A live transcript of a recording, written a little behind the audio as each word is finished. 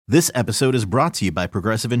This episode is brought to you by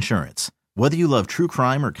Progressive Insurance. Whether you love true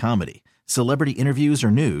crime or comedy, celebrity interviews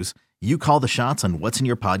or news, you call the shots on what's in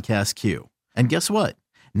your podcast queue. And guess what?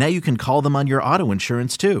 Now you can call them on your auto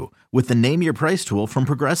insurance too with the Name Your Price tool from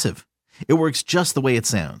Progressive. It works just the way it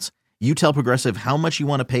sounds. You tell Progressive how much you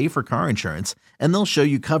want to pay for car insurance, and they'll show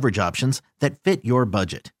you coverage options that fit your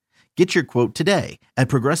budget. Get your quote today at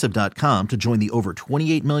Progressive.com to join the over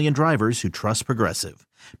 28 million drivers who trust Progressive.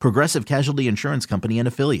 Progressive Casualty Insurance Company and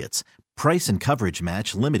Affiliates. Price and coverage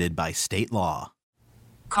match limited by state law.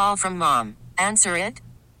 Call from mom. Answer it.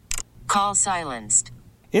 Call silenced.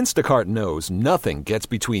 Instacart knows nothing gets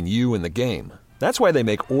between you and the game. That's why they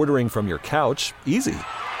make ordering from your couch easy.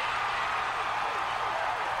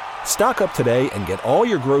 Stock up today and get all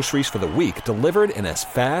your groceries for the week delivered in as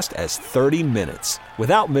fast as 30 minutes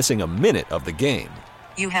without missing a minute of the game.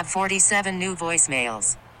 You have 47 new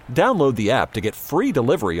voicemails. Download the app to get free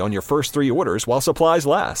delivery on your first 3 orders while supplies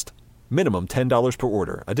last. Minimum $10 per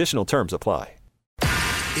order. Additional terms apply.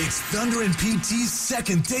 It's Thunder and PT's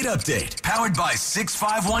second date update, powered by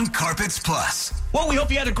 651 Carpets Plus. Well, we hope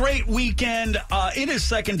you had a great weekend. It is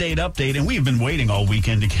second date update, and we've been waiting all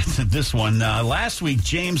weekend to get to this one. Last week,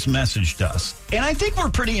 James messaged us, and I think we're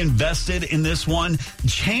pretty invested in this one.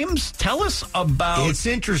 James, tell us about... It's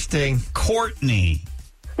interesting. Courtney.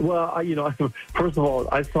 Well, first of all,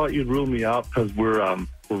 I thought you'd rule me out because we're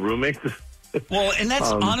roommates. Well, and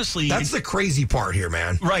that's honestly... That's the crazy part here,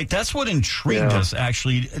 man. Right. That's what intrigued us,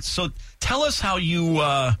 actually. So tell us how you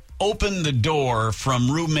opened the door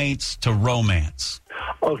from roommates to romance.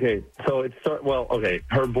 Okay. So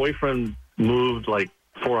her boyfriend moved like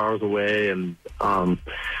 4 hours away, and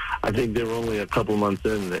I think they were only a couple months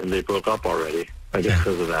in, and they broke up already, I guess,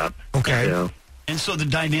 because of that. Okay. Yeah. And so the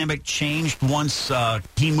dynamic changed once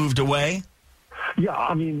he moved away? Yeah,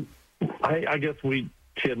 I mean, I guess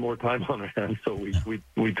she had more time on her hands, so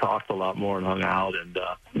we talked a lot more and hung out, and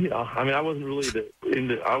I wasn't really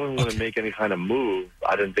I wasn't going to make any kind of move.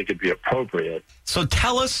 I didn't think it'd be appropriate. So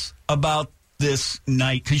tell us about this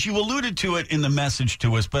night, because you alluded to it in the message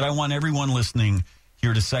to us, but I want everyone listening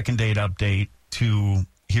here to Second Date Update to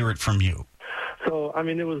hear it from you. So I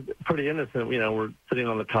mean, it was pretty innocent. We're sitting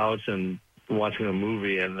on the couch and watching a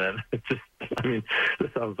movie, and then it just,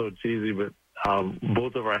 this sounds so cheesy, but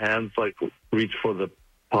both of our hands reach for the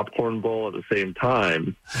popcorn bowl at the same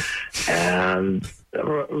time, and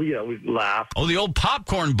we laughed. Oh, the old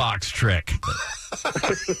popcorn box trick.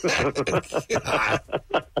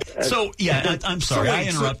 So, I'm sorry. I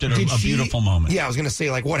interrupted a beautiful moment. Yeah, I was going to say,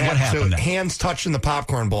 what happened? So hands touching the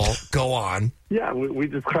popcorn bowl. Go on. Yeah, we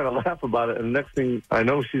just kind of laugh about it, and next thing I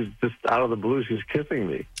know, she's just out of the blue, she's kissing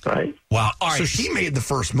me, right? Wow. All right. So she made the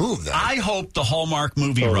first move, then. I hope the Hallmark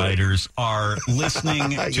movie writers are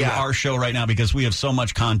listening to our show right now, because we have so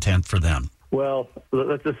much content for them. Well,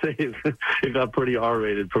 let's just say it got pretty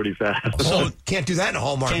R-rated pretty fast. So can't do that in a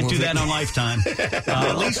Hallmark movie. Can't do that on Lifetime.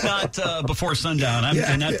 At least not before sundown,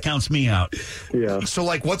 and that counts me out. Yeah. So,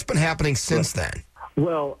 what's been happening since then?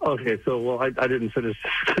 Well, okay, I didn't finish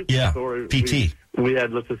the story. PT. We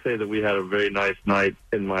had, let's just say that we had a very nice night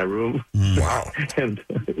in my room. Wow. And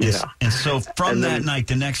And so from that night,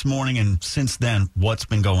 the next morning, and since then, what's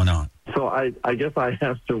been going on? So I guess I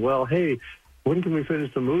asked her, well, hey, when can we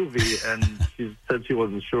finish the movie? And she said she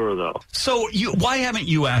wasn't sure, though. So why haven't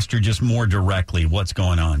you asked her just more directly what's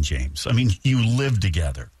going on, James? I mean, you live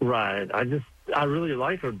together. Right. I really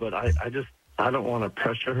like her, but I don't want to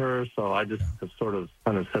pressure her, so I just have sort of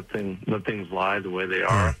kind of let things lie the way they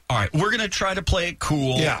are. All right, we're going to try to play it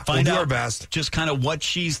cool. Yeah, find we'll do out our best. Just kind of what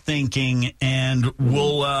she's thinking, and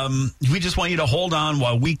we just want you to hold on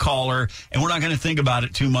while we call her, and we're not going to think about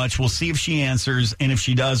it too much. We'll see if she answers, and if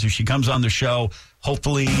she does, if she comes on the show,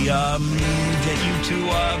 hopefully get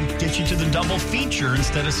you to the double feature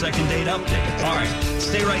instead of second date update. All right,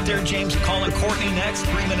 stay right there, James. Calling Courtney next.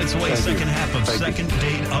 3 minutes away, second half of second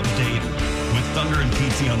date update. With Thunder and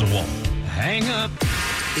PT on the wall. Hang up.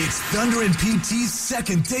 It's Thunder and PT's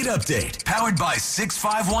second date update, powered by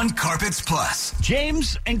 651 Carpets Plus.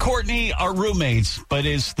 James and Courtney are roommates, but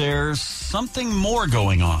is there something more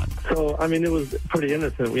going on? So, it was pretty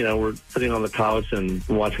innocent. We're sitting on the couch and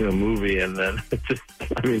watching a movie, and then it just,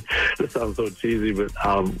 this sounds so cheesy, but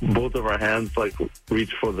both of our hands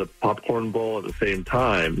reach for the popcorn bowl at the same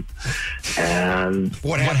time. And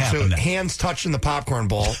what happened? So hands touching the popcorn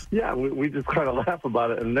bowl. Yeah, we just kind of laugh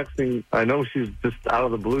about it, and next thing I know, she's just out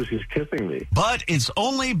of the blue, she's kissing me. But it's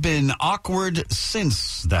only been awkward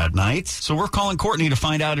since that night, so we're calling Courtney to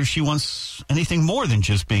find out if she wants anything more than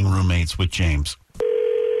just being roommates with James.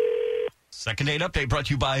 Second date update brought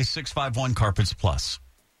to you by 651 Carpets Plus.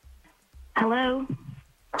 Hello.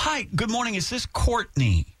 Hi, good morning. Is this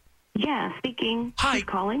Courtney? Yeah, speaking. Hi. Who's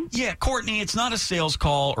calling? Yeah, Courtney, it's not a sales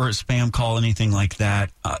call or a spam call, anything like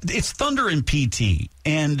that. It's Thunder and PT,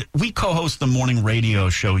 and we co-host the morning radio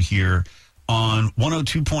show here on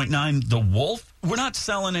 102.9 The Wolf. We're not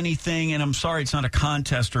selling anything, and I'm sorry it's not a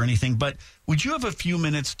contest or anything, but would you have a few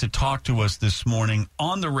minutes to talk to us this morning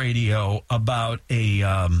on the radio about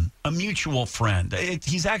a mutual friend?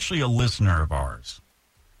 He's actually a listener of ours.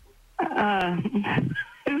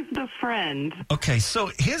 Who's the friend? Okay,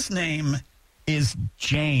 so his name is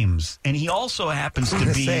James, and he also happens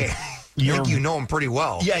to be I think you know him pretty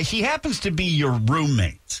well. Yeah, he happens to be your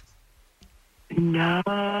roommate. No.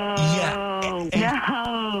 Yeah.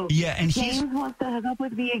 No. Yeah, and James wants to hook up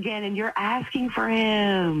with me again, and you're asking for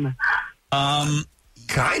him.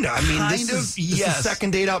 Kind of. I mean, this is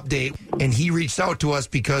second date update, and he reached out to us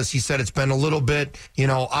because he said it's been a little bit,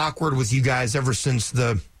 awkward with you guys ever since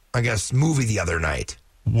the, I guess, movie the other night.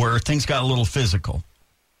 Where things got a little physical.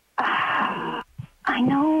 I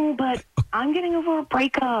know, but I'm getting over a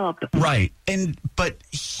breakup. Right. But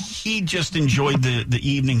he just enjoyed the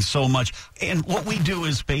evening so much. And what we do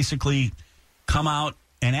is basically come out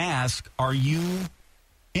and ask, are you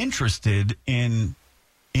interested in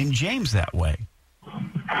James that way?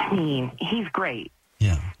 I mean, he's great.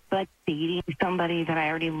 Yeah. But dating somebody that I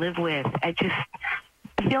already live with, it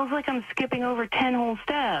feels like I'm skipping over 10 whole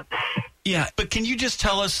steps. Yeah, but can you just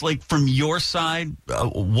tell us, like, from your side,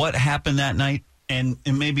 what happened that night? And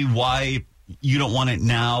maybe why you don't want it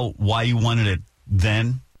now, why you wanted it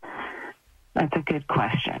then? That's a good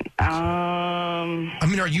question. I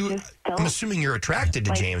mean, I'm assuming you're attracted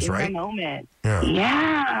to James, right? In the moment.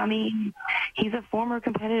 Yeah. I mean, he's a former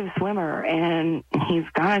competitive swimmer, and he's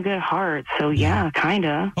got a good heart. So, yeah, kind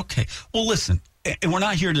of. Okay. Well, listen, and we're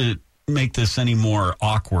not here to make this any more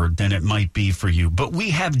awkward than it might be for you, but we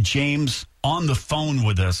have James on the phone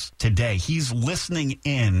with us today. He's listening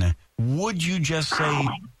in. Would you just say,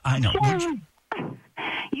 I know.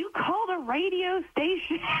 You called a radio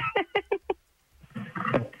station.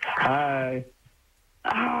 Hi.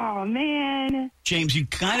 Oh, man. James, you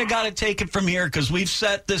kind of got to take it from here because we've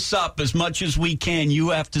set this up as much as we can. You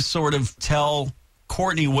have to sort of tell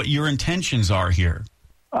Courtney what your intentions are here.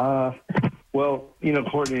 Well,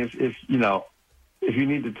 Courtney, if you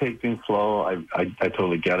need to take things slow, I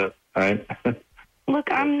totally get it. All right.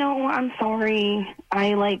 Look, I'm sorry.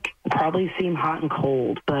 I probably seem hot and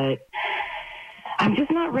cold, but I'm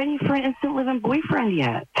just not ready for an instant living boyfriend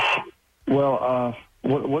yet. Well,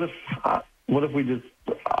 what if we just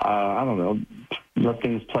I don't know, let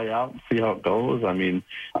things play out, see how it goes? I mean,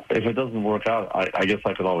 if it doesn't work out, I guess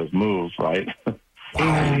I could always move, right?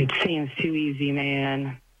 It seems too easy,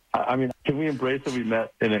 man. I mean, can we embrace that we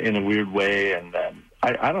met in a weird way? And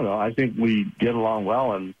I don't know. I think we get along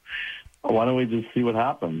well, and why don't we just see what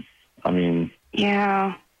happens? I mean...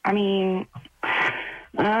 Yeah. I mean,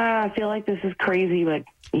 I feel like this is crazy, but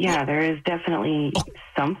yeah, there is definitely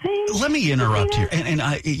something. Let me interrupt here. And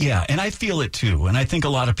I feel it too. And I think a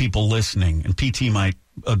lot of people listening, and PT might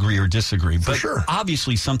agree or disagree, but sure.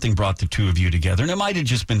 Obviously something brought the two of you together, and it might have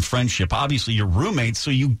just been friendship. Obviously you're roommates,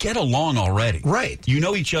 so you get along already. Right. You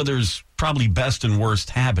know each other's probably best and worst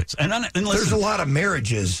habits. And listen, there's a lot of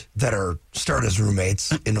marriages that start as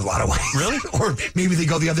roommates in a lot of ways. Really? Or maybe they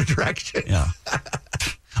go the other direction. Yeah.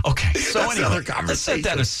 Okay, so That's anyway, another conversation. Let's set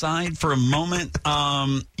that aside for a moment.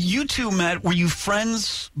 You two met, were you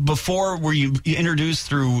friends before? Were you introduced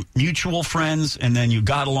through mutual friends, and then you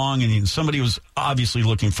got along, and somebody was obviously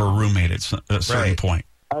looking for a roommate at a certain point?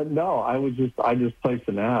 No, I just placed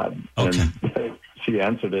an ad. Okay. And she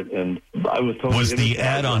answered it, and I was totally... Was the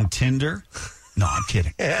ad on Tinder? No, I'm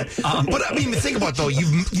kidding. But I mean, think about it, though.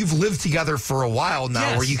 You've lived together for a while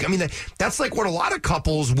now. Yes. Where that's like what a lot of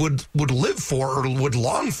couples would live for or would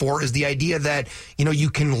long for, is the idea that you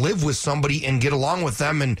can live with somebody and get along with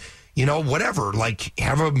them and whatever, like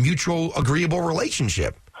have a mutual agreeable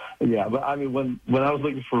relationship. Yeah, but I mean, when I was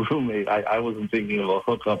looking for a roommate, I wasn't thinking of a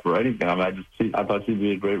hookup or anything. I mean, I thought she'd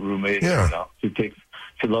be a great roommate. Yeah.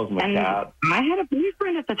 She loves my cat. I had a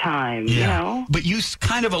boyfriend at the time, But you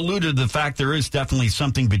kind of alluded to the fact there is definitely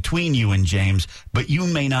something between you and James, but you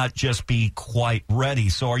may not just be quite ready.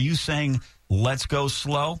 So are you saying, let's go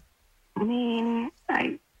slow? I mean,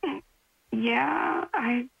 I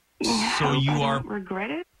don't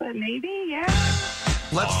regret it, but maybe, yeah.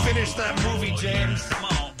 Let's finish that movie, James. Come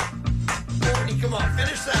on. Courtney, come on,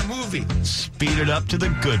 finish that movie. Speed it up to the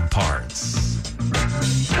good parts.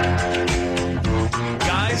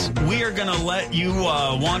 Guys, we are going to let you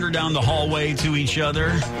wander down the hallway to each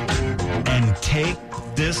other and take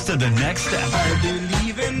this to the next step. I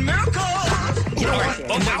believe in miracles.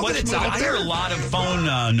 I hear a lot of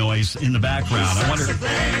phone noise in the background. I wonder.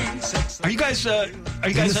 Are you guys in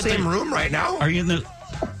the same room right now? Are you in the...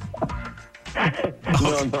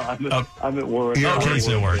 No, I'm at work. Okay,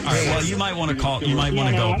 so work. All right, well, you might want to call. You might want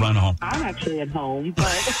to go run home. I'm actually at home,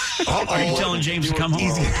 but... Are you telling James to come home?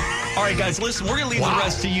 Easy. All right, guys, listen, we're going to leave the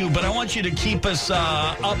rest to you, but I want you to keep us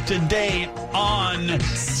up to date on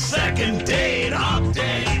Second Date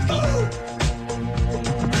Update.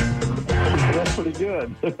 That's pretty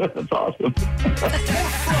good. That's awesome.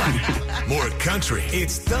 More country.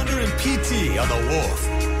 It's Thunder and PT on the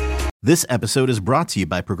Wolf. This episode is brought to you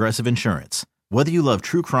by Progressive Insurance. Whether you love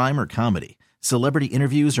true crime or comedy, celebrity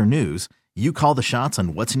interviews or news, you call the shots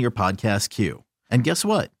on what's in your podcast queue. And guess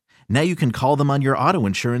what? Now you can call them on your auto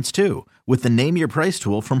insurance too with the Name Your Price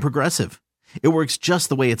tool from Progressive. It works just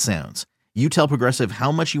the way it sounds. You tell Progressive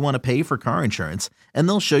how much you want to pay for car insurance, and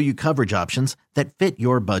they'll show you coverage options that fit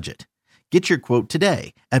your budget. Get your quote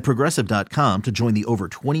today at Progressive.com to join the over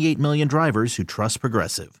 28 million drivers who trust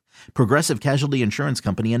Progressive. Progressive Casualty Insurance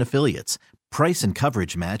Company and Affiliates. Price and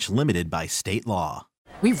coverage match limited by state law.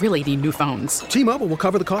 We really need new phones. T-Mobile will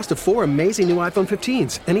cover the cost of 4 amazing new iPhone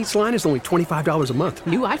 15s, and each line is only $25 a month.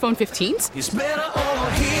 New iPhone 15s? It's better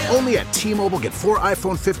over here. Only at T-Mobile, get 4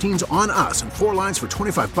 iPhone 15s on us and 4 lines for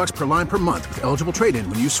 $25 per line per month with eligible trade-in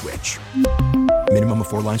when you switch. Minimum of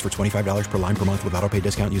 4 lines for $25 per line per month with autopay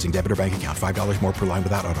discount using debit or bank account. $5 more per line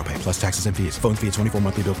without autopay, plus taxes and fees. Phone fee at 24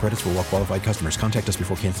 monthly bill credits for well-qualified customers. Contact us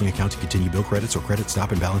before canceling account to continue bill credits or credit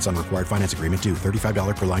stop and balance on required finance agreement due.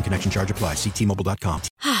 $35 per line connection charge applies. See T-Mobile.com.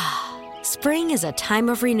 Spring is a time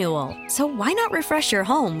of renewal, so why not refresh your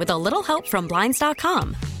home with a little help from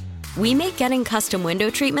Blinds.com? We make getting custom window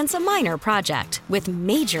treatments a minor project with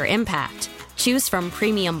major impact. Choose from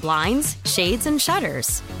premium blinds, shades, and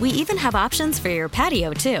shutters. We even have options for your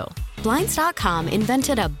patio, too. Blinds.com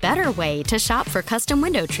invented a better way to shop for custom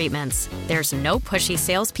window treatments. There's no pushy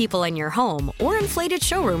salespeople in your home or inflated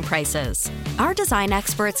showroom prices. Our design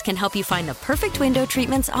experts can help you find the perfect window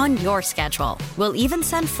treatments on your schedule. We'll even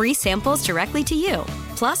send free samples directly to you.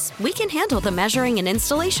 Plus, we can handle the measuring and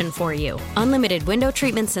installation for you. Unlimited window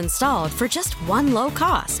treatments installed for just one low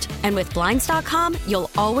cost. And with Blinds.com,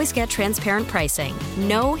 you'll always get transparent pricing.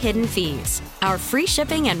 No hidden fees. Our free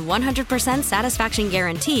shipping and 100% satisfaction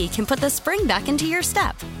guarantee can put the spring back into your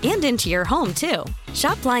step and into your home, too.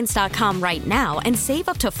 Shop Blinds.com right now and save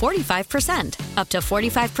up to 45%. Up to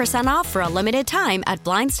 45% off for a limited time at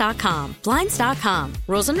Blinds.com. Blinds.com.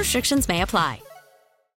 Rules and restrictions may apply.